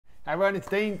Everyone, it's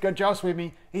Dean. Got Josh with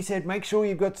me. He said, make sure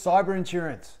you've got cyber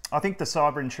insurance. I think the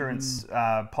cyber insurance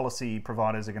policy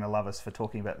providers are going to love us for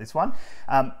talking about this one.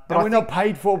 But we're not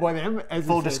paid for by them. As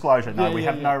full disclosure, no, we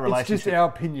have no relationship. It's just our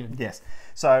opinion. Yes.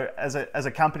 So as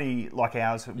a company like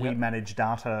ours, we manage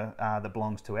data that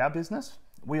belongs to our business.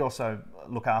 We also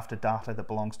look after data that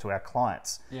belongs to our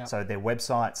clients. Yep. So their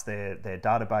websites, their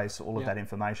database, all of that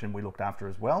information we looked after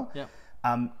as well. Yep.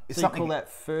 So you call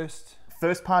that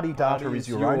First-party data is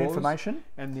your own information,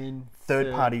 and then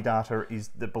third-party data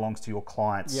that belongs to your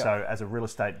clients. Yep. So as a real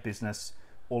estate business,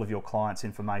 all of your clients'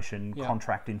 information,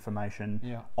 contract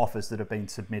information, offers that have been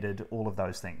submitted, all of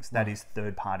those things. That is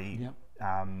third-party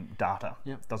data.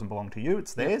 It doesn't belong to you,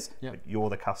 it's theirs, but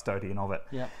you're the custodian of it.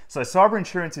 So cyber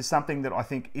insurance is something that I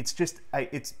think it's just,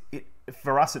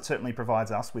 for us, it certainly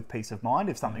provides us with peace of mind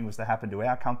if something was to happen to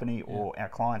our company or our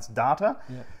clients' data,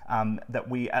 that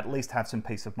we at least have some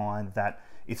peace of mind that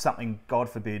if something, God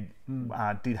forbid,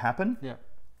 did happen,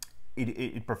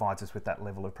 it provides us with that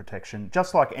level of protection,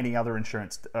 just like any other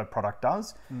insurance product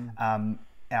does.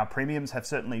 Our premiums have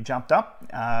certainly jumped up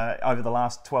over the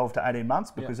last 12 to 18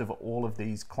 months because of all of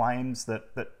these claims that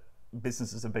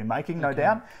businesses have been making, no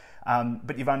doubt.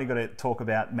 But you've only got to talk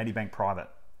about Medibank Private,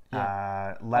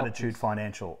 Latitude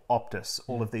Financial, Optus,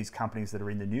 all of these companies that are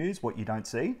in the news. What you don't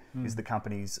see is the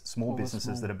companies, small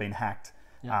businesses that have been hacked,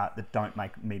 that don't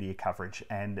make media coverage.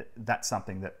 And that's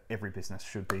something that every business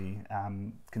should be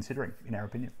considering, in our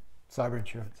opinion. Cyber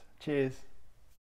insurance. Cheers.